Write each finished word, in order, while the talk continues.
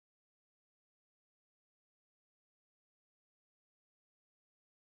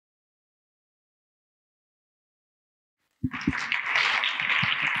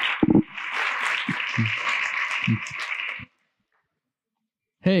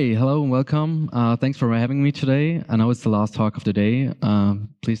Hey, hello and welcome. Thanks for having me today. I know it's the last talk of the day.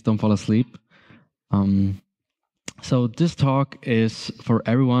 Please don't fall asleep. So this talk is for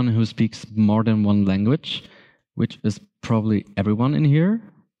everyone who speaks more than one language, which is probably everyone in here.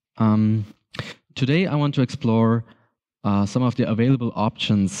 Today I want to explore some of the available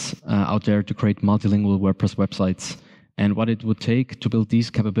options out there to create multilingual WordPress websites and what it would take to build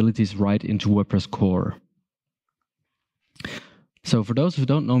these capabilities right into WordPress core. So for those who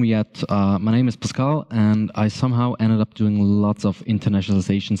don't know me yet, my name is Pascal, and I somehow ended up doing lots of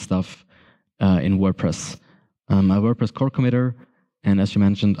internationalization stuff in WordPress. I'm a WordPress core committer, and as you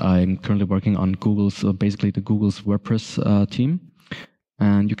mentioned, I'm currently working on Google's, basically the Google's WordPress team.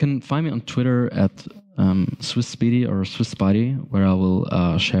 And you can find me on Twitter at SwissSpeedy or SwissSpidey, where I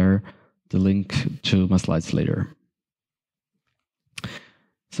will share the link to my slides later.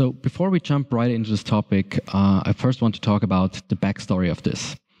 So before we jump right into this topic, I first want to talk about the backstory of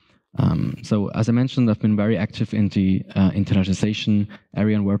this. So as I mentioned, I've been very active in the internationalization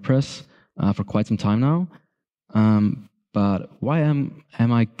area in WordPress for quite some time now. But why am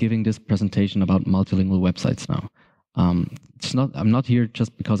I giving this presentation about multilingual websites now? I'm not here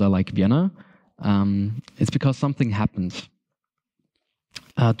just because I like Vienna. It's because something happened.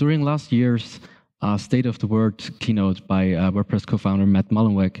 During last year's State of the Word keynote by WordPress co-founder Matt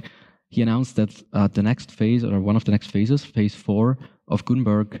Mullenweg, he announced that the next phase, or one of the next phases, phase 4 of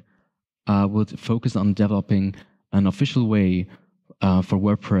Gutenberg, would focus on developing an official way for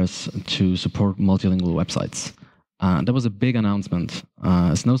WordPress to support multilingual websites. That was a big announcement,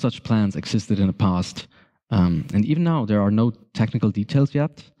 as no such plans existed in the past. And even now, there are no technical details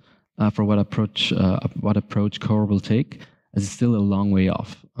yet for what approach core will take, as it's still a long way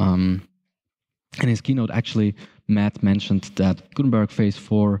off. In his keynote, actually, Matt mentioned that Gutenberg Phase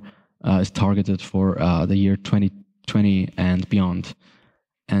 4 is targeted for the year 2020 and beyond.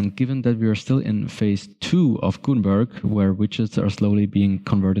 And given that we are still in Phase 2 of Gutenberg, where widgets are slowly being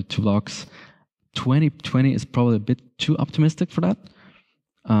converted to blocks, 2020 is probably a bit too optimistic for that.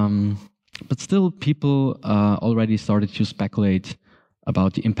 But still, people already started to speculate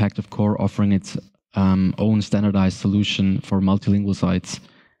about the impact of core offering its own standardized solution for multilingual sites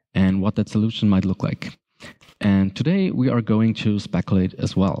and what that solution might look like. And today we are going to speculate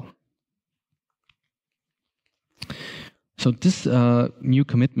as well. So this new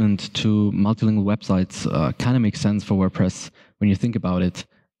commitment to multilingual websites kind of makes sense for WordPress when you think about it.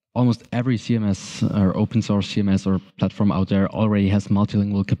 Almost every CMS or open source CMS or platform out there already has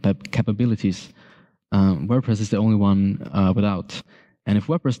multilingual capabilities. WordPress is the only one without. And if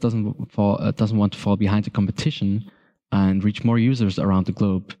WordPress doesn't want to fall behind the competition and reach more users around the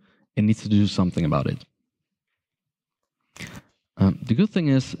globe, it needs to do something about it. The good thing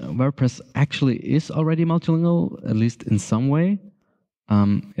is WordPress actually is already multilingual, at least in some way.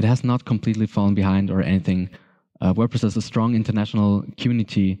 It has not completely fallen behind or anything. WordPress has a strong international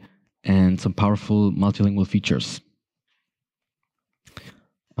community and some powerful multilingual features.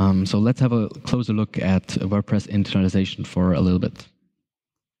 So let's have a closer look at WordPress internationalization for a little bit.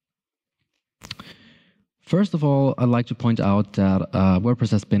 First of all, I'd like to point out that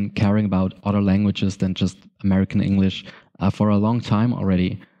WordPress has been caring about other languages than just American English for a long time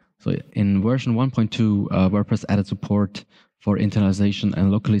already. So in version 1.2, WordPress added support for internationalization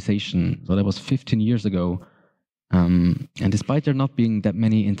and localization. So that was 15 years ago. And despite there not being that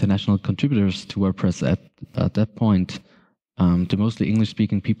many international contributors to WordPress at that point, the mostly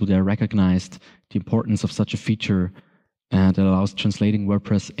English-speaking people there recognized the importance of such a feature that allows translating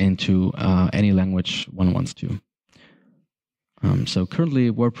WordPress into any language one wants to. So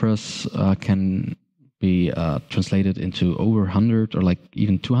currently, WordPress can be translated into over 100 or like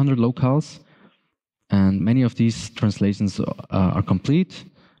even 200 locales. And many of these translations are complete.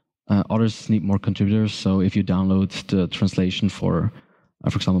 Others need more contributors. So if you download the translation for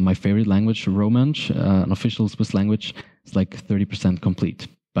example, my favorite language, Romansh, an official Swiss language, it's like 30% complete.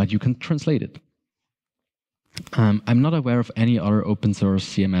 But you can translate it. I'm not aware of any other open source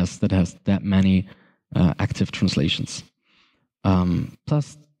CMS that has that many active translations.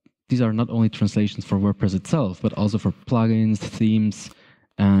 Plus, these are not only translations for WordPress itself, but also for plugins, themes,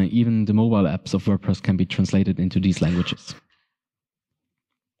 even the mobile apps of WordPress can be translated into these languages.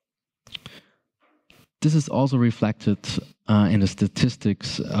 This is also reflected in the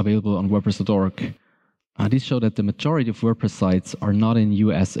statistics available on WordPress.org. These show that the majority of WordPress sites are not in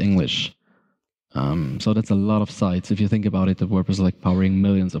US English. So that's a lot of sites. If you think about it, the WordPress is like powering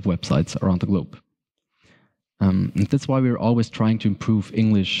millions of websites around the globe. And that's why we're always trying to improve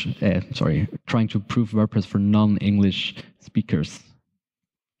trying to improve WordPress for non-English speakers.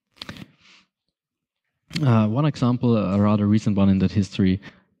 One example, a rather recent one in that history,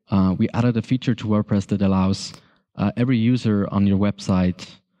 we added a feature to WordPress that allows every user on your website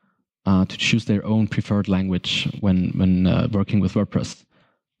to choose their own preferred language when working with WordPress.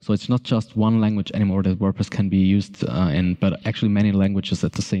 So it's not just one language anymore that WordPress can be used in, but actually many languages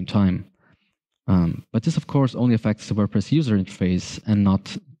at the same time. But this, of course, only affects the WordPress user interface and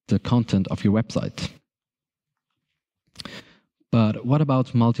not the content of your website. But what about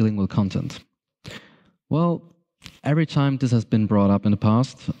multilingual content? Well, every time this has been brought up in the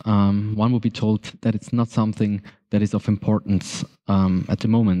past, one will be told that it's not something that is of importance at the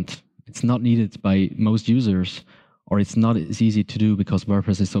moment. It's not needed by most users, or it's not as easy to do because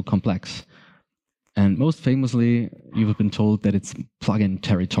WordPress is so complex. And most famously, you've been told that it's plugin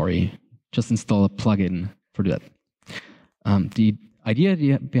territory. Just install a plugin for that. The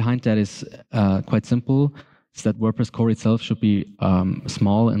idea behind that is quite simple. It's that WordPress core itself should be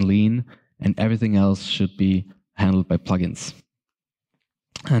small and lean, and everything else should be handled by plugins.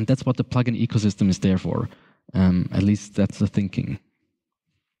 And that's what the plugin ecosystem is there for. At least that's the thinking.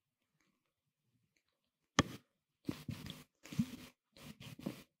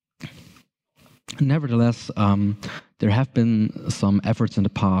 Nevertheless, there have been some efforts in the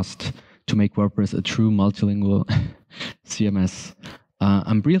past to make WordPress a true multilingual CMS.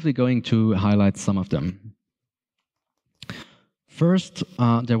 I'm briefly going to highlight some of them. First,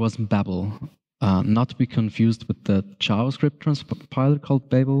 there was Babel, not to be confused with the JavaScript transpiler called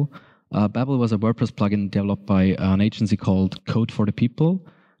Babel. Babel was a WordPress plugin developed by an agency called Code for the People.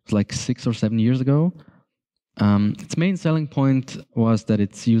 It was like 6 or 7 years ago. Its main selling point was that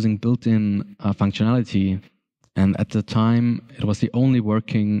it's using built-in functionality, and at the time it was the only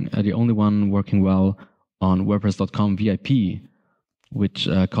one working well on WordPress.com VIP, which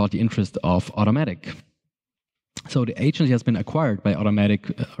caught the interest of Automatic. So the agency has been acquired by Automatic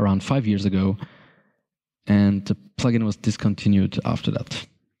around 5 years ago, and the plugin was discontinued after that.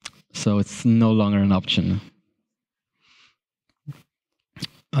 So it's no longer an option.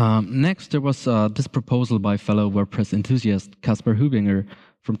 Next, there was this proposal by fellow WordPress enthusiast Kasper Hubinger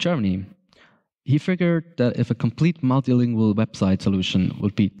from Germany. He figured that if a complete multilingual website solution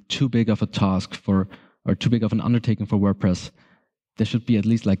would be too big of a task or too big of an undertaking for WordPress, there should be at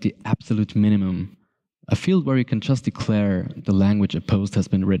least like the absolute minimum, a field where you can just declare the language a post has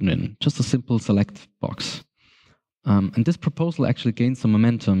been written in, just a simple select box. And this proposal actually gained some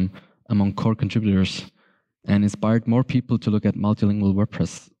momentum among core contributors and inspired more people to look at multilingual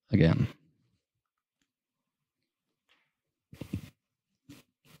WordPress again.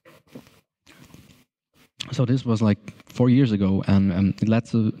 So this was like 4 years ago, and it led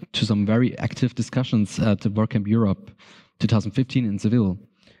to some very active discussions at the WordCamp Europe 2015 in Seville.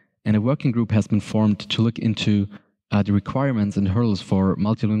 And a working group has been formed to look into the requirements and hurdles for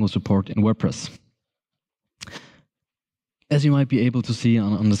multilingual support in WordPress. As you might be able to see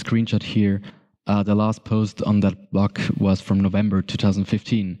on the screenshot here, the last post on that blog was from November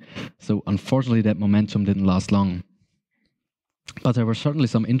 2015. So unfortunately, that momentum didn't last long. But there were certainly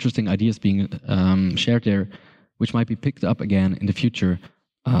some interesting ideas being shared there, which might be picked up again in the future.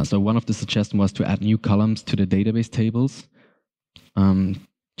 So one of the suggestions was to add new columns to the database tables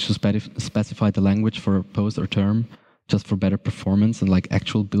to specify the language for a post or term, just for better performance and like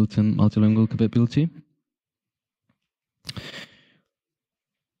actual built-in multilingual capability.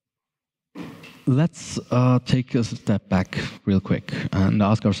 Let's take a step back real quick and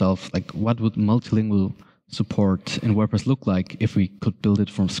ask ourselves, like, what would multilingual support in WordPress look like if we could build it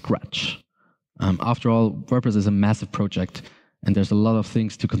from scratch? After all, WordPress is a massive project, and there's a lot of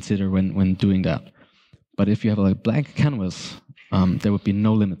things to consider when doing that. But if you have a blank canvas, there would be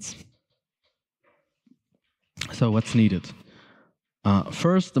no limits. So what's needed?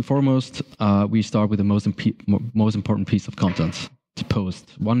 First and foremost, we start with the most important piece of content, the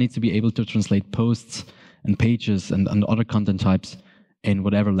post. One needs to be able to translate posts and pages and other content types in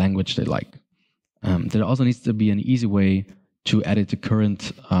whatever language they like. There also needs to be an easy way to edit the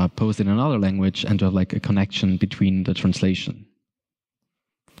current post in another language and to have like a connection between the translation.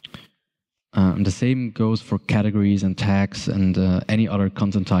 And the same goes for categories and tags and any other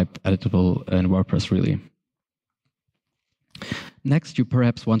content type editable in WordPress, really. Next, you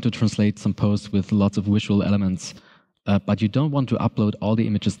perhaps want to translate some posts with lots of visual elements, but you don't want to upload all the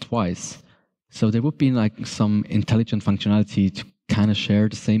images twice. So there would be like some intelligent functionality to kind of share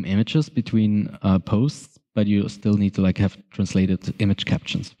the same images between posts, but you still need to like have translated image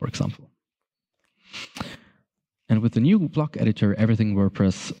captions, for example. And with the new block editor, everything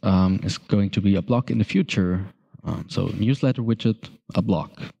WordPress is going to be a block in the future. So newsletter widget, a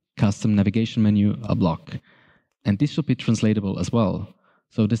block. Custom navigation menu, a block. And this should be translatable as well.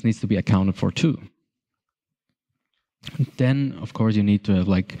 So this needs to be accounted for too. Then, of course, you need to have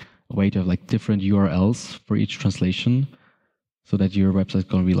like a way to have like different URLs for each translation, so that your website is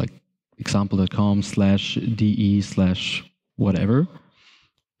going to be like example.com/de/whatever.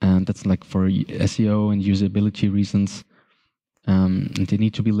 And that's like for SEO and usability reasons. And they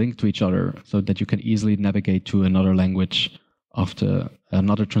need to be linked to each other so that you can easily navigate to another language of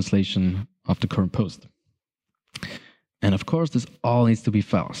another translation of the current post. And of course, this all needs to be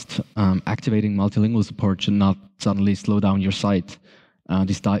fast. Activating multilingual support should not suddenly slow down your site,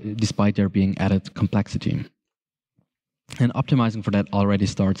 despite there being added complexity. And optimizing for that already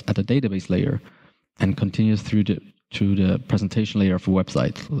starts at the database layer and continues through to the presentation layer of a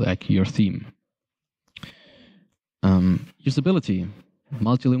website, like your theme. Usability.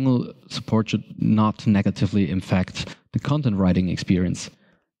 Multilingual support should not negatively impact the content writing experience.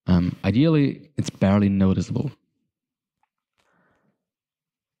 Ideally, it's barely noticeable.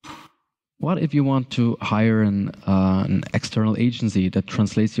 What if you want to hire an external agency that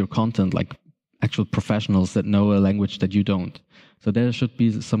translates your content, like actual professionals that know a language that you don't? So there should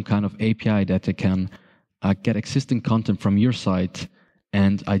be some kind of API that they can get existing content from your site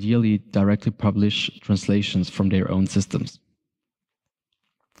and ideally directly publish translations from their own systems.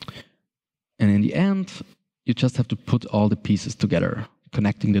 And in the end, you just have to put all the pieces together,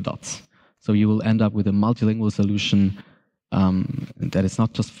 connecting the dots. So you will end up with a multilingual solution that is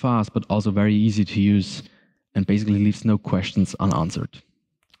not just fast, but also very easy to use and basically leaves no questions unanswered.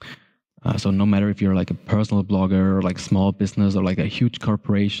 So no matter if you're like a personal blogger or like small business or like a huge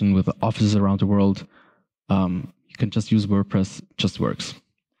corporation with offices around the world, you can just use WordPress, it just works.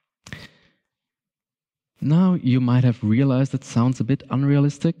 Now you might have realized that sounds a bit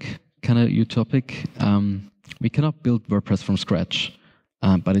unrealistic, kind of utopic. We cannot build WordPress from scratch,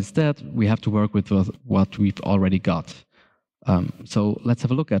 but instead we have to work with what we've already got. So let's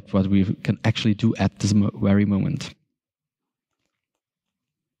have a look at what we can actually do at this very moment.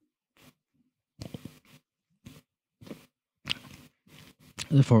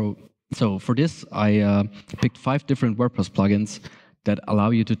 So for this, I picked 5 different WordPress plugins that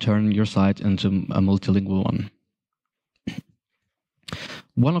allow you to turn your site into a multilingual one.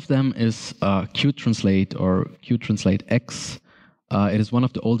 One of them is QTranslate or QTranslate X. It is one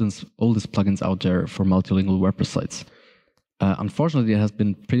of the oldest plugins out there for multilingual WordPress sites. Unfortunately, it has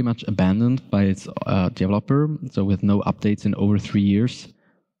been pretty much abandoned by its developer, so with no updates in over 3 years.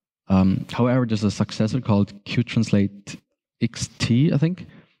 However, there's a successor called QTranslate XT, I think.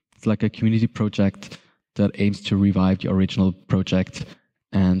 It's like a community project that aims to revive the original project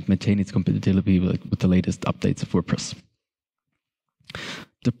and maintain its compatibility with the latest updates of WordPress.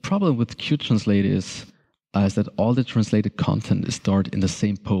 The problem with QTranslate is that all the translated content is stored in the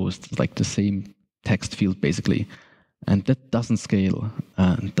same post, like the same text field basically. And that doesn't scale.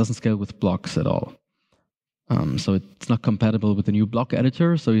 It doesn't scale with blocks at all. So it's not compatible with the new block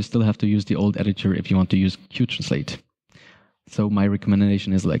editor, so you still have to use the old editor if you want to use QTranslate. So my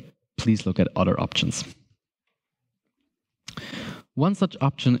recommendation is like, please look at other options. One such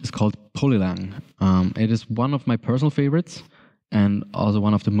option is called Polylang. It is one of my personal favorites and also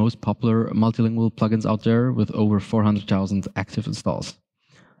one of the most popular multilingual plugins out there with over 400,000 active installs.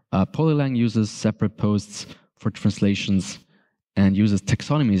 Polylang uses separate posts for translations and uses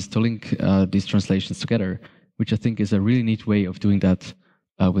taxonomies to link these translations together, which I think is a really neat way of doing that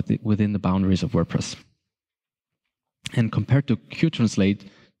within the boundaries of WordPress. And compared to QTranslate,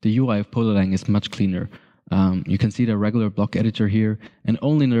 the UI of Polylang is much cleaner. You can see the regular block editor here, and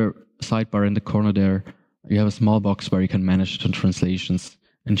only in the sidebar in the corner there, you have a small box where you can manage the translations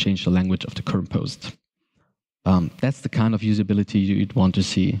and change the language of the current post. That's the kind of usability you'd want to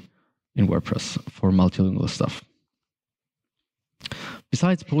see in WordPress for multilingual stuff.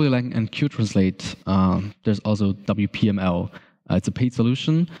 Besides Polylang and QTranslate, there's also WPML. It's a paid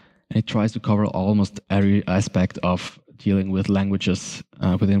solution, and it tries to cover almost every aspect of dealing with languages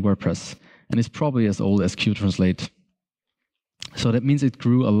within WordPress, and it's probably as old as QTranslate. So that means it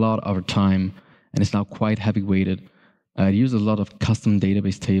grew a lot over time, and is now quite heavy-weighted. It uses a lot of custom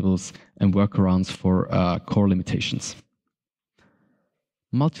database tables and workarounds for core limitations.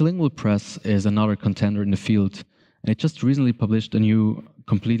 Multilingual Press is another contender in the field, and it just recently published a new,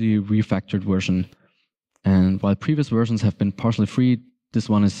 completely refactored version. And while previous versions have been partially free, this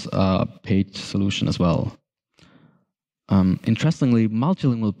one is a paid solution as well. Interestingly,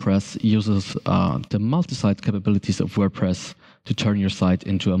 Multilingual Press uses the multi-site capabilities of WordPress to turn your site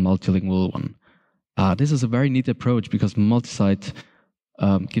into a multilingual one. This is a very neat approach because multi-site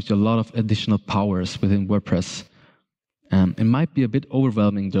gives you a lot of additional powers within WordPress. It might be a bit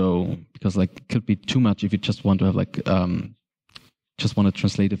overwhelming though, because like it could be too much if you just want to have like just want to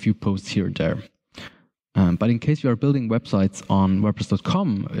translate a few posts here and there. But in case you are building websites on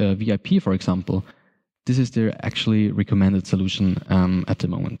WordPress.com, VIP for example, this is their actually recommended solution at the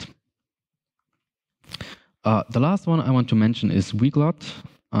moment. The last one I want to mention is Weglot.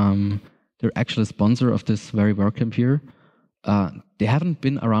 They're actually a sponsor of this very WordCamp here. They haven't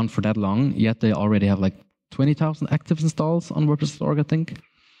been around for that long, yet they already have like 20,000 active installs on WordPress.org, I think.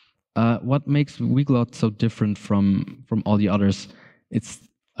 What makes Weglot so different from all the others? It's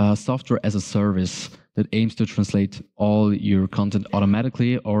software as a service that aims to translate all your content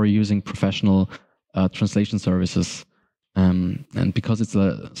automatically or using professional translation services. And because it's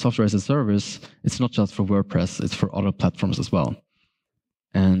a software as a service, it's not just for WordPress, it's for other platforms as well.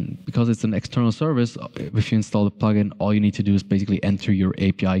 And because it's an external service, if you install the plugin, all you need to do is basically enter your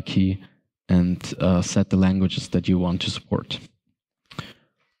API key and set the languages that you want to support.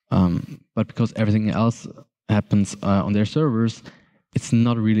 But because everything else happens on their servers, it's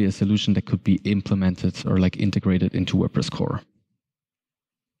not really a solution that could be implemented or like integrated into WordPress core.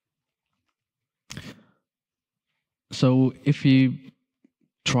 So if you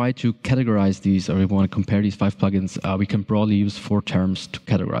try to categorize these, or if we want to compare these 5 plugins, we can broadly use 4 terms to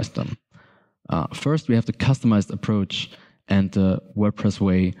categorize them. First, we have the customized approach and the WordPress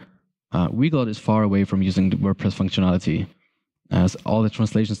way. Weglot is far away from using the WordPress functionality, as all the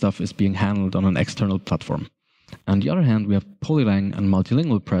translation stuff is being handled on an external platform. On the other hand, we have Polylang and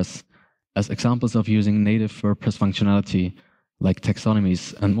Multilingual Press as examples of using native WordPress functionality like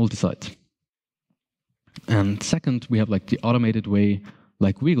taxonomies and multisite. And second, we have like the automated way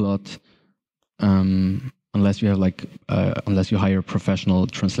like Weglot, unless you have like unless you hire professional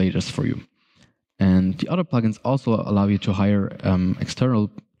translators for you. And the other plugins also allow you to hire external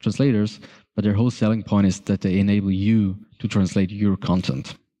translators, but their whole selling point is that they enable you to translate your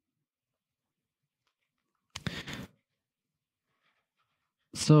content.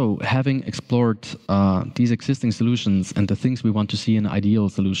 So, having explored these existing solutions and the things we want to see in an ideal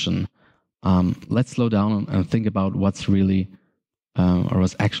solution, let's slow down and think about what's really or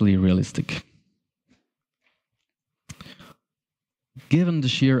what's actually realistic. Given the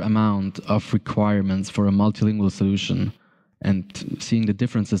sheer amount of requirements for a multilingual solution and seeing the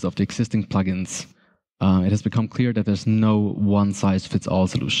differences of the existing plugins, it has become clear that there's no one-size-fits-all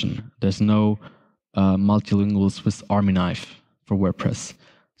solution. There's no multilingual Swiss Army knife for WordPress.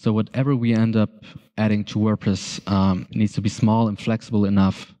 So whatever we end up adding to WordPress needs to be small and flexible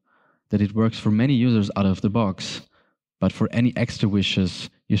enough that it works for many users out of the box. But for any extra wishes,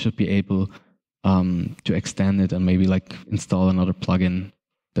 you should be able to extend it and maybe like install another plugin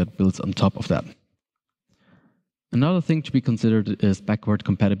that builds on top of that. Another thing to be considered is backward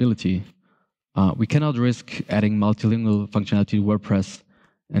compatibility. We cannot risk adding multilingual functionality to WordPress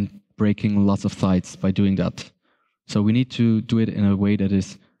and breaking lots of sites by doing that. So we need to do it in a way that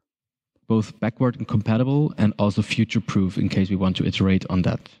is both backward and compatible and also future-proof in case we want to iterate on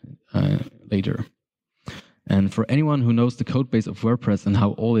that later. And for anyone who knows the code base of WordPress and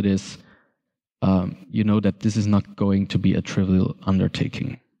how old it is, you know that this is not going to be a trivial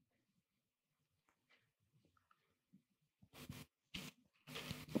undertaking.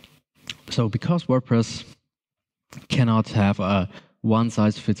 So because WordPress cannot have a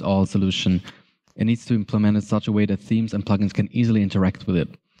one-size-fits-all solution, it needs to implement it in such a way that themes and plugins can easily interact with it.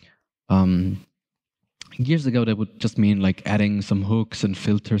 Years ago, that would just mean like adding some hooks and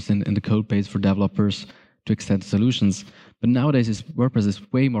filters in the code base for developers to extend solutions. But nowadays, WordPress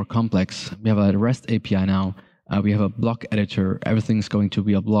is way more complex. We have a REST API now. We have a block editor. Everything's going to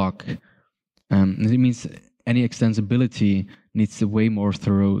be a block. And it means any extensibility needs a way more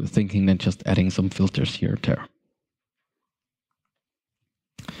thorough thinking than just adding some filters here and there.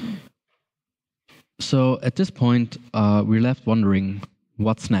 So at this point, we're left wondering,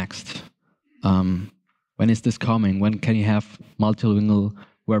 what's next? When is this coming? When can you have multilingual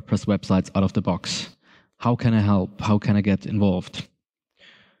WordPress websites out of the box? How can I help? How can I get involved?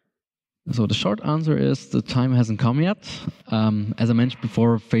 So the short answer is the time hasn't come yet. As I mentioned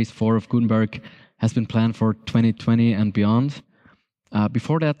before, phase 4 of Gutenberg has been planned for 2020 and beyond.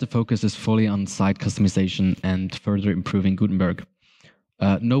 Before that, the focus is fully on site customization and further improving Gutenberg.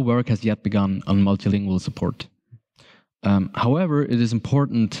 No work has yet begun on multilingual support. However, it is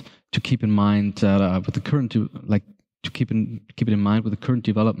important to keep in mind that with the current, keep it in mind with the current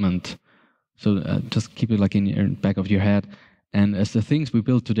development. So just keep it like in the back of your head. And as the things we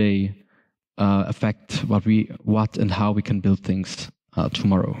build today affect what and how we can build things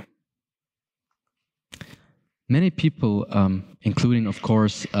tomorrow. Many people, including, of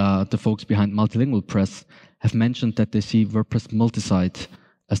course, the folks behind Multilingual Press, have mentioned that they see WordPress multisite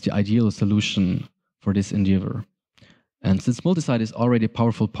as the ideal solution for this endeavor. And since multisite is already a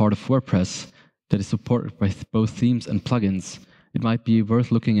powerful part of WordPress that is supported by both themes and plugins, it might be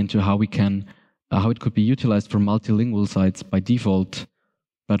worth looking into how it could be utilized for multilingual sites by default,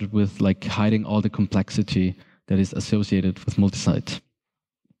 but with like hiding all the complexity that is associated with multisite.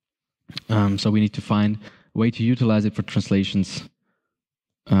 So we need to find a way to utilize it for translations.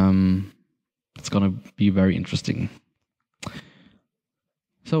 It's going to be very interesting.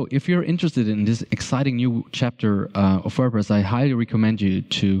 So if you're interested in this exciting new chapter of WordPress, I highly recommend you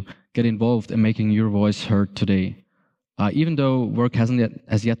to get involved in making your voice heard today. Even though work has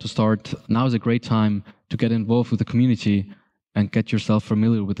yet to start, now is a great time to get involved with the community and get yourself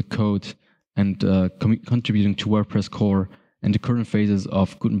familiar with the code and contributing to WordPress core and the current phases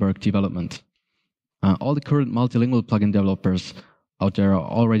of Gutenberg development. All the current multilingual plugin developers out there are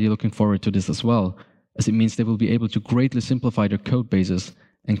already looking forward to this as well, as it means they will be able to greatly simplify their code bases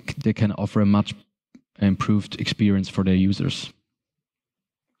and they can offer a much improved experience for their users.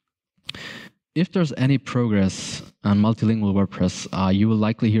 If there's any progress on multilingual WordPress, you will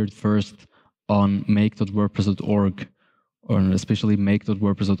likely hear it first on make.wordpress.org, or especially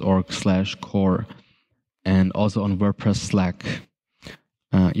make.wordpress.org/core, and also on WordPress Slack.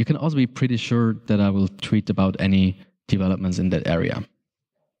 You can also be pretty sure that I will tweet about any developments in that area.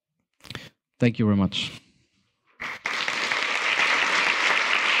 Thank you very much.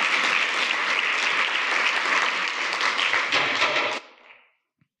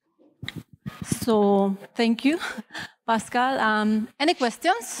 So, thank you, Pascal. Any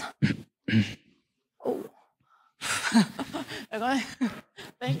questions? Oh.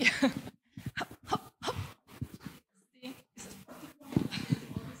 Thank you.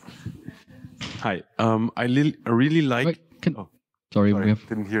 Hi. I really like. Wait, sorry, we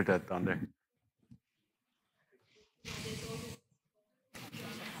didn't hear that down there.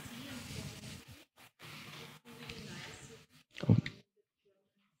 Oh.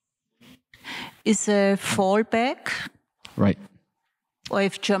 Is a fallback. Right. Or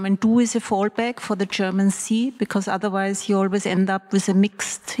if German do is a fallback for the German C, because otherwise you always end up with a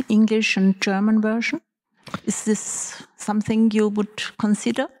mixed English and German version. Is this something you would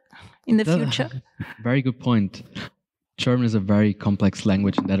consider in the future? Very good point. German is a very complex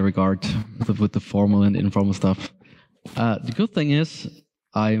language in that regard, with the formal and informal stuff. The good thing is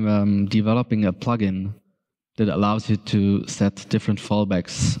I'm developing a plugin that allows you to set different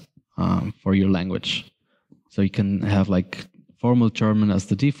fallbacks for your language. So you can have like formal German as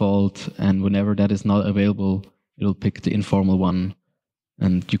the default, and whenever that is not available, it'll pick the informal one.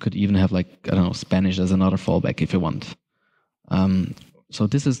 And you could even have like, I don't know, Spanish as another fallback if you want. So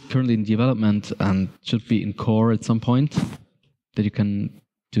this is currently in development and should be in core at some point, that you can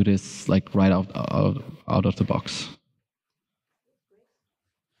do this like right out of the box.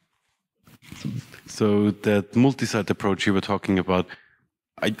 So that multi-site approach you were talking about,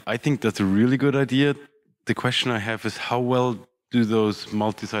 I think that's a really good idea. The question I have is, how well do those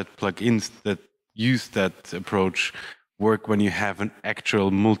multi-site plugins that use that approach work when you have an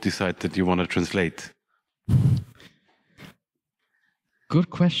actual multi-site that you want to translate? Good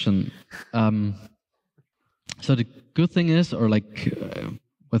question. So the good thing is, or like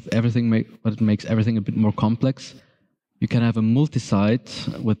with everything, what makes everything a bit more complex, you can have a multi-site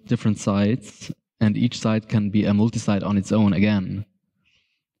with different sites, and each site can be a multi-site on its own again.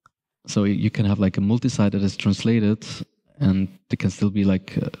 So you can have like a multi-site that is translated, and they can still be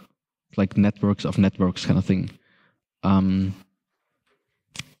like networks of networks kind of thing.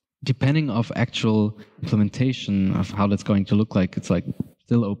 Depending of actual implementation of how that's going to look like, it's like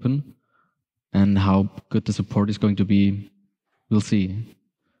still open, and how good the support is going to be, we'll see.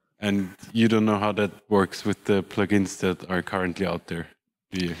 And you don't know how that works with the plugins that are currently out there,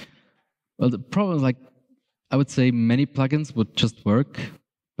 do you? Well, the problem is, like, I would say many plugins would just work,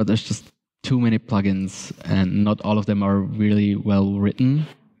 but there's just too many plugins, and not all of them are really well written.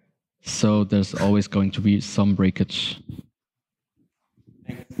 So there's always going to be some breakage.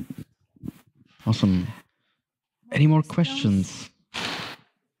 Awesome. Any more questions?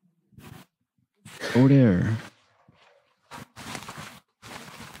 Over there.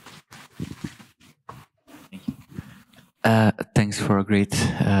 Thanks for a great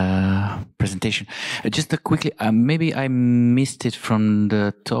presentation. Just a quickly, maybe I missed it from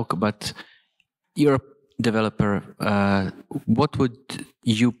the talk, but you're a developer. What would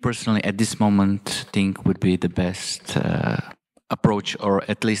you personally at this moment think would be the best approach, or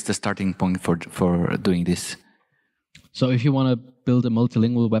at least the starting point for doing this? So if you want to build a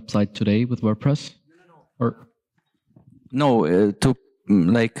multilingual website today with WordPress? Or No, to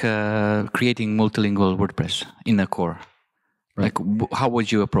like creating multilingual WordPress in a core. Right. Like, how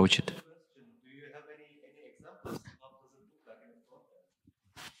would you approach it? Do you have any examples? How does it look like in the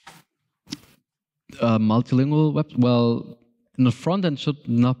front end? Multilingual web. Well, in the front end should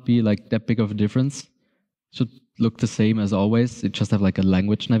not be like that big of a difference. Should look the same as always. It just have like a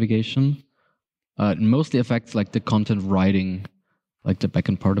language navigation. It mostly affects like the content writing, like the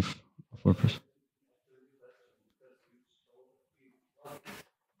backend part of WordPress.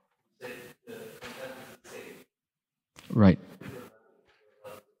 Right.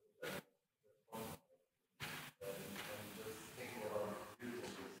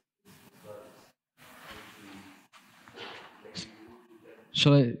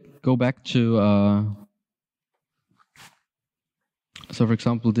 Shall I go back to, so for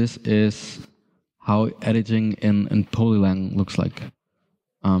example, this is how editing in Polylang looks like.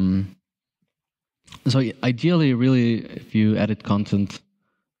 So ideally, really, if you edit content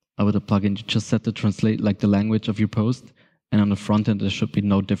with a plugin, you just set to translate like the language of your post, and on the front end, there should be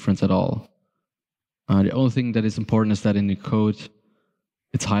no difference at all. The only thing that is important is that in the code,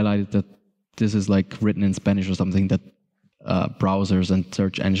 it's highlighted that this is like written in Spanish or something that browsers and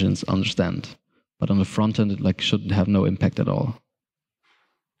search engines understand. But on the front end, it like shouldn't have no impact at all.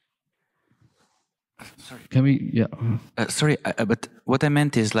 Sorry. Can we? Yeah. Sorry, but what I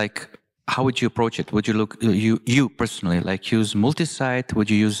meant is like, how would you approach it? Would you look, you personally, like use multi-site? Would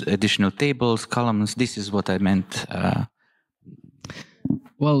you use additional tables, columns? This is what I meant.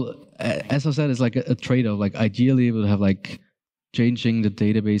 Well, as I said, it's like a trade-off. Like ideally, we'll have like changing the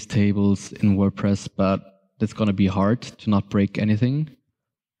database tables in WordPress, but that's going to be hard to not break anything.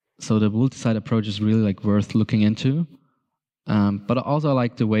 So the multi-site approach is really like worth looking into. But I also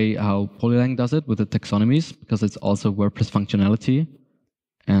like the way how Polylang does it with the taxonomies, because it's also WordPress functionality.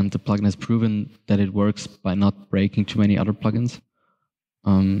 And the plugin has proven that it works by not breaking too many other plugins.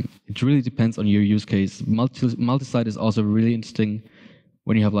 It really depends on your use case. Multi-site is also really interesting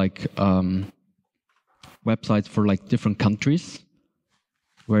when you have like websites for like different countries,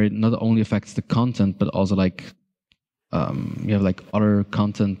 where it not only affects the content, but also like you have like other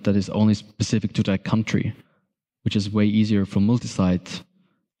content that is only specific to that country, which is way easier for multi-site.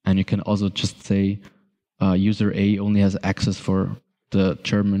 And you can also just say user A only has access for the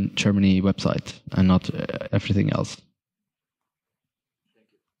Germany website and not everything else.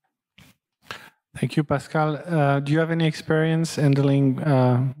 Thank you, Pascal. Do you have any experience handling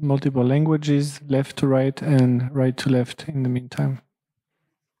multiple languages, left to right and right to left in the meantime?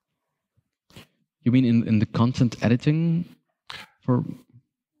 You mean in the content editing?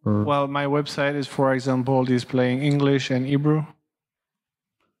 Well, my website is, for example, displaying English and Hebrew.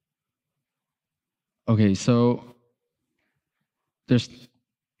 Okay, so there's,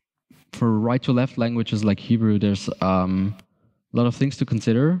 for right to left languages like Hebrew, there's a lot of things to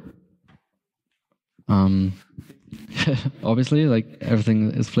consider. Obviously, like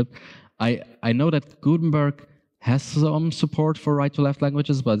everything is flipped. I know that Gutenberg has some support for right to left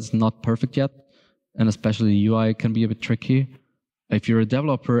languages, but it's not perfect yet. And especially UI can be a bit tricky. If you're a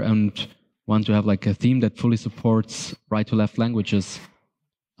developer and want to have like a theme that fully supports right to left languages,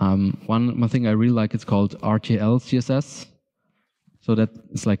 one thing I really like, it's called RTL CSS. So that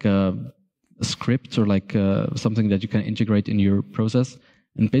is like a script or like something that you can integrate in your process,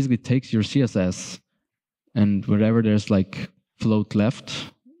 and basically takes your CSS, and wherever there's like float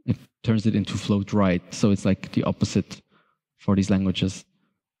left, it turns it into float right. So it's like the opposite for these languages.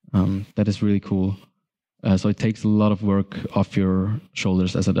 That is really cool. So it takes a lot of work off your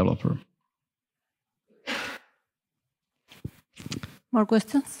shoulders as a developer. More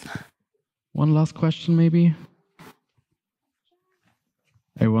questions? One last question, maybe?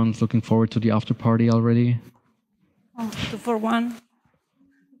 Everyone's looking forward to the after party already? Oh, 2 for 1.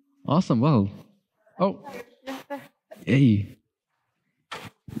 Awesome, well. Oh, yay.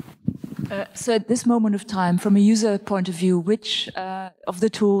 So at this moment of time, from a user point of view, which of the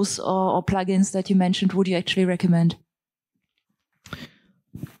tools or plugins that you mentioned would you actually recommend?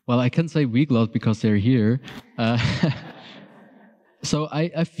 Well, I can say Weglot because they're here. So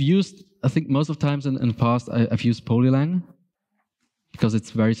I've used, I think most of the times in the past, I've used Polylang because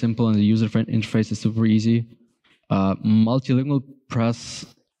it's very simple and the user interface is super easy. Multilingual Press,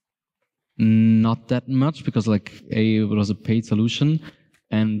 not that much because like it was a paid solution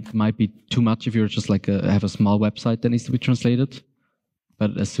and might be too much if you're just like have a small website that needs to be translated.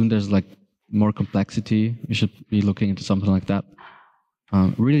 But as soon as there's like more complexity, you should be looking into something like that.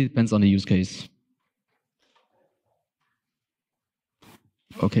 Really depends on the use case.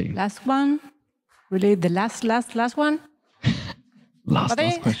 Okay. Last one. Really, the last one? Last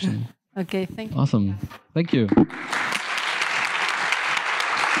question. Okay, thank you. Awesome. Thank you.